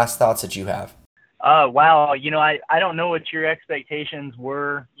 Any last thoughts that you have? Wow, I don't know what your expectations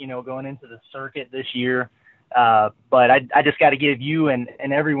were, going into the circuit this year, but I just got to give you and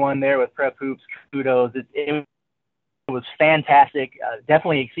everyone there with Prep Hoops kudos. It was fantastic.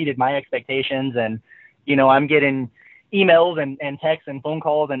 Definitely exceeded my expectations, and I'm getting emails and texts and phone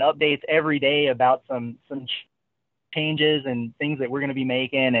calls and updates every day about some changes and things that we're going to be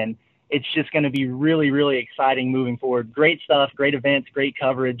making, and it's just going to be really, really exciting moving forward. Great stuff, great events, great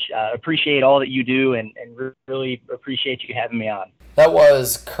coverage. Appreciate all that you do, and really appreciate you having me on. That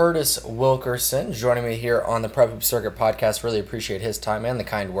was Curtis Wilkerson joining me here on the PHCircuit podcast. Really appreciate his time and the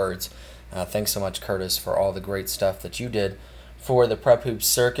kind words. Thanks so much, Curtis, for all the great stuff that you did for the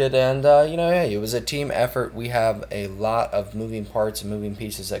PHCircuit. And, it was a team effort. We have a lot of moving parts and moving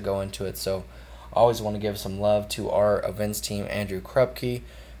pieces that go into it. So always want to give some love to our events team, Andrew Krupke,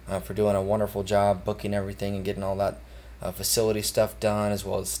 for doing a wonderful job booking everything and getting all that facility stuff done, as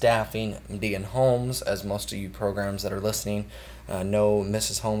well as staffing. Dean Holmes, as most of you programs that are listening know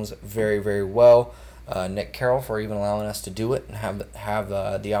Mrs. Holmes very, very well. Nick Carroll for even allowing us to do it and have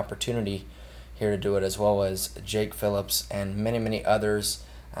the opportunity here to do it, as well as Jake Phillips and many, many others.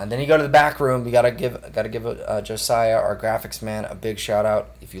 And then you go to the back room. We gotta give Josiah, our graphics man, a big shout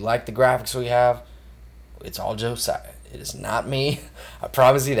out. If you like the graphics we have, It's all Josiah. It is not me. I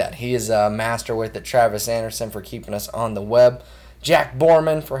promise you that. He is a master with it. Travis Anderson for keeping us on the web. Jack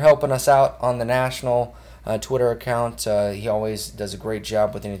Borman for helping us out on the national Twitter account. He always does a great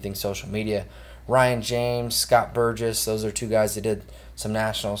job with anything social media. Ryan James, Scott Burgess, those are two guys that did some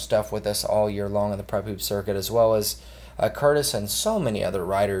national stuff with us all year long on the Prep Hoop circuit, as well as Curtis and so many other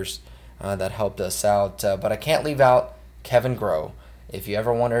writers that helped us out. But I can't leave out Kevin Groh. If you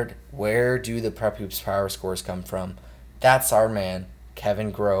ever wondered where do the Prep Hoops power scores come from, that's our man,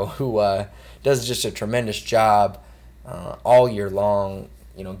 Kevin Groh, who does just a tremendous job all year long,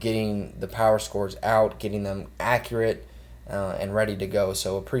 getting the power scores out, getting them accurate and ready to go.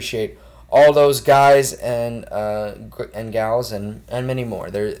 So appreciate all those guys and gals and many more.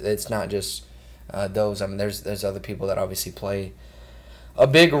 It's not just those. I mean, there's other people that obviously play a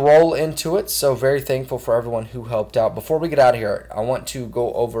big role into it. So very thankful for everyone who helped out. Before we get out of here, I want to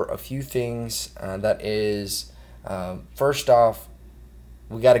go over a few things. That is, first off,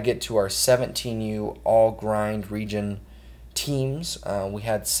 we got to get to our 17U all grind region teams. We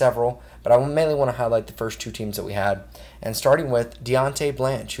had several, but I mainly want to highlight the first two teams that we had. And starting with Deontay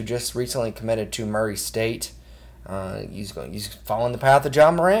Blanche, who just recently committed to Murray State. He's following the path of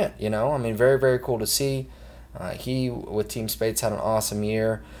John Morant. I mean, very, very cool to see. He, with Team Spates, had an awesome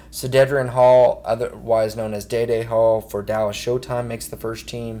year. Sededrian Hall, otherwise known as Day Day Hall, for Dallas Showtime, makes the first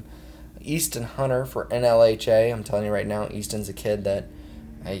team. Easton Hunter for NLHA. I'm telling you right now, Easton's a kid that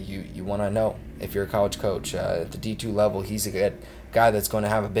you want to know if you're a college coach. At the D2 level, he's a good guy that's going to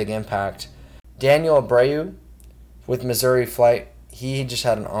have a big impact. Daniel Abreu with Missouri Flight. He just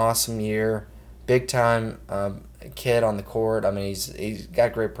had an awesome year. Big time kid on the court. I mean, he's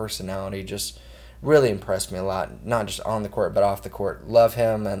got great personality. Just really impressed me a lot, not just on the court but off the court. Love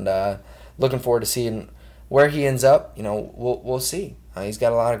him, and looking forward to seeing where he ends up. We'll see. He's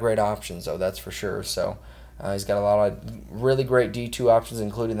got a lot of great options, though, that's for sure. So he's got a lot of really great D2 options,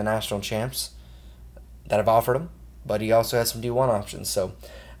 including the national champs that have offered him. But he also has some D1 options. So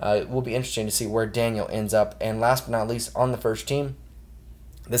it will be interesting to see where Daniel ends up. And last but not least, on the first team,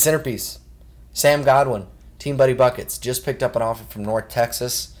 the centerpiece, Sam Godwin, Team Buddy Buckets, just picked up an offer from North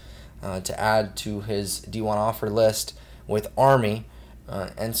Texas to add to his D1 offer list with Army.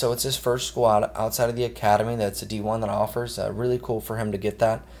 And so it's his first school outside of the academy that's a D1 that offers. Really cool for him to get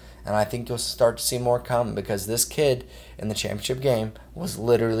that. And I think you'll start to see more come, because this kid in the championship game was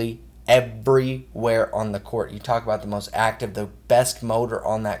literally everywhere on the court. You talk about the most active, the best motor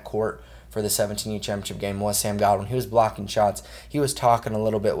on that court for the 17U championship game was Sam Godwin. He was blocking shots. He was talking a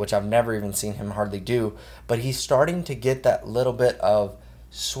little bit, which I've never even seen him hardly do. But he's starting to get that little bit of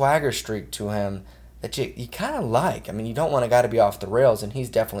swagger streak to him that you kind of like. I mean, you don't want a guy to be off the rails, and he's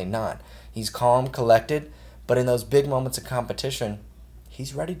definitely not. He's calm, collected, but in those big moments of competition,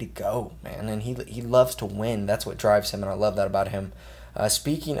 he's ready to go, man, and he loves to win. That's what drives him, and I love that about him.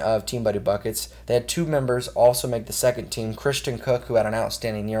 Speaking of Team Buddy Buckets, they had two members also make the second team. Christian Cook, who had an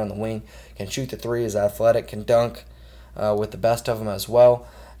outstanding year on the wing, can shoot the three, is athletic, can dunk with the best of them as well.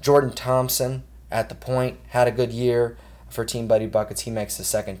 Jordan Thompson at the point had a good year for Team Buddy Buckets. He makes the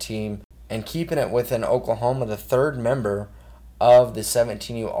second team. And keeping it within Oklahoma, the third member of the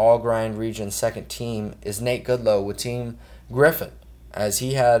 17U All-Grind Region second team is Nate Goodlow with Team Griffin, as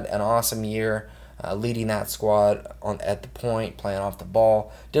he had an awesome year leading that squad at the point, playing off the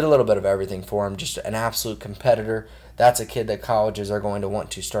ball. Did a little bit of everything for him, just an absolute competitor. That's a kid that colleges are going to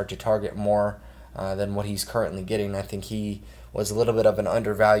want to start to target more than what he's currently getting. I think he was a little bit of an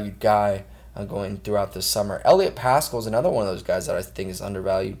undervalued guy going throughout the summer. Elliot Pascal is another one of those guys that I think is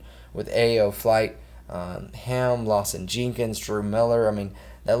undervalued with AAO Flight. Him, Lawson Jenkins, Drew Miller. I mean,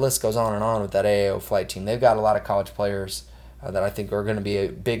 that list goes on and on with that AAO Flight team. They've got a lot of college players that I think are going to be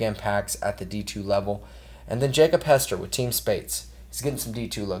big impacts at the D2 level. And then Jacob Hester with Team Spates. He's getting some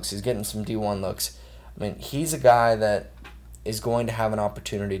D2 looks. He's getting some D1 looks. I mean, he's a guy that is going to have an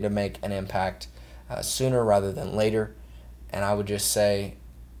opportunity to make an impact sooner rather than later. And I would just say,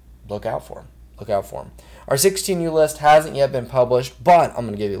 look out for him. Look out for him. Our 16U list hasn't yet been published, but I'm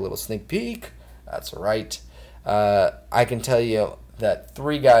going to give you a little sneak peek. That's right. I can tell you that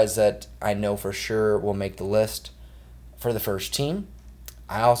three guys that I know for sure will make the list for the first team.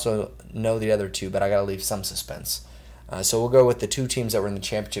 I also know the other two, but I got to leave some suspense. So we'll go with the two teams that were in the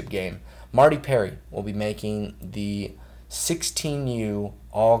championship game. Marty Perry will be making the 16U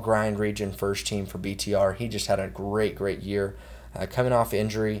All-Grind Region first team for BTR. He just had a great year. Coming off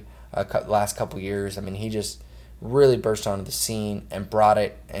injury last couple years, I mean, he just really burst onto the scene and brought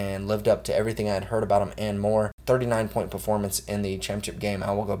it and lived up to everything I had heard about him and more. 39-point performance in the championship game.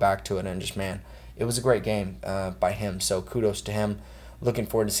 I will go back to it and just, man, it was a great game by him. So kudos to him. Looking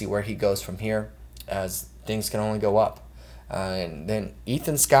forward to see where he goes from here, as things can only go up. And then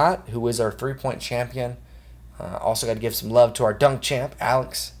Ethan Scott, who is our 3-point champion. Also got to give some love to our dunk champ,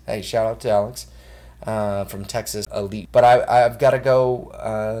 Alex. Hey, shout out to Alex from Texas Elite. But I've got to go,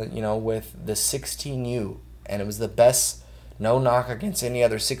 with the 16U. And it was the best, no knock against any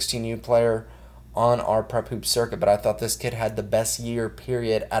other 16U player on our prep hoop circuit. But I thought this kid had the best year,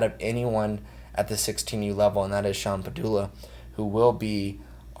 period, out of anyone at the 16U level. And that is Sean Padula, who will be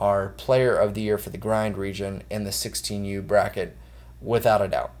our player of the year for the grind region in the 16U bracket, without a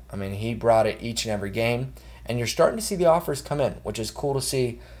doubt. I mean, he brought it each and every game, and you're starting to see the offers come in, which is cool to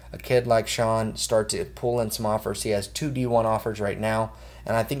see a kid like Sean start to pull in some offers. He has 2 D1 offers right now,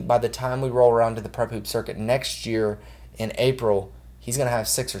 and I think by the time we roll around to the prep hoop circuit next year in April, he's going to have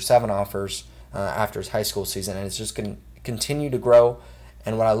 6 or 7 offers after his high school season, and it's just going to continue to grow.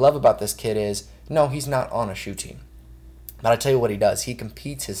 And what I love about this kid is, no, he's not on a shoe team. But I tell you what he does. He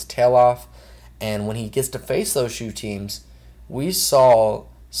competes his tail off, and when he gets to face those shoe teams, we saw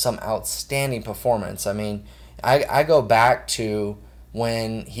some outstanding performance. I mean, I go back to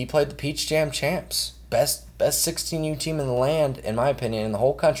when he played the Peach Jam Champs, best 16U team in the land, in my opinion, in the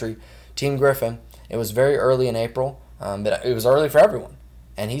whole country, Team Griffin. It was very early in April, but it was early for everyone.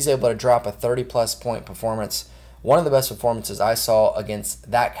 And he's able to drop a 30-plus point performance, one of the best performances I saw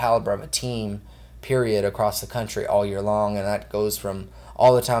against that caliber of a team, period, across the country all year long. And that goes from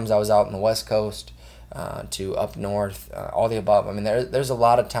all the times I was out in the West Coast to up north, all the above. I mean, there's a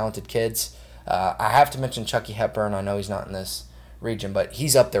lot of talented kids. I have to mention Chucky Hepburn. I know he's not in this region, but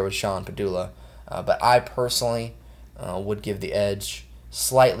he's up there with Sean Padula. But I personally would give the edge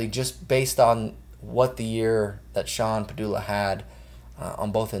slightly, just based on what the year that Sean Padula had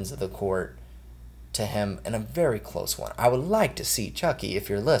on both ends of the court, to him in a very close one. I would like to see Chucky, if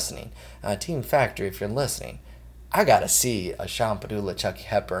you're listening, Team Factory, if you're listening, I got to see a Sean Padula Chucky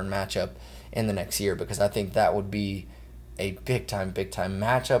Hepburn matchup in the next year, because I think that would be a big time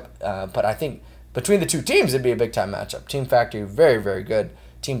matchup. But I think between the two teams, it'd be a big time matchup. Team Factory, very, very good.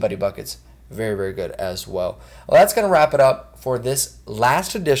 Team Buddy Buckets, very, very good as well. Well, that's going to wrap it up for this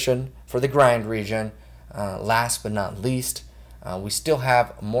last edition for the Grind region. Last but not least, we still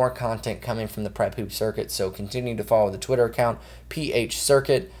have more content coming from the Prep Hoop Circuit, so continue to follow the Twitter account,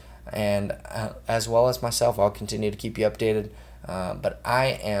 PHCircuit, and as well as myself, I'll continue to keep you updated. But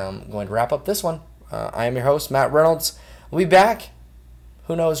I am going to wrap up this one. I am your host, Matt Reynolds. We'll be back,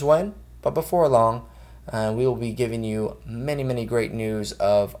 who knows when, but before long, we will be giving you many, many great news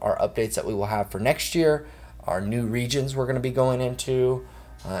of our updates that we will have for next year, our new regions we're going to be going into,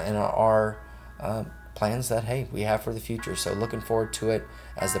 and our plans that, hey, we have for the future. So looking forward to it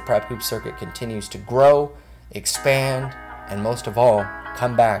as the Prep Hoop Circuit continues to grow, expand, and most of all,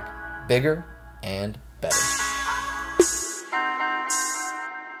 come back bigger and better.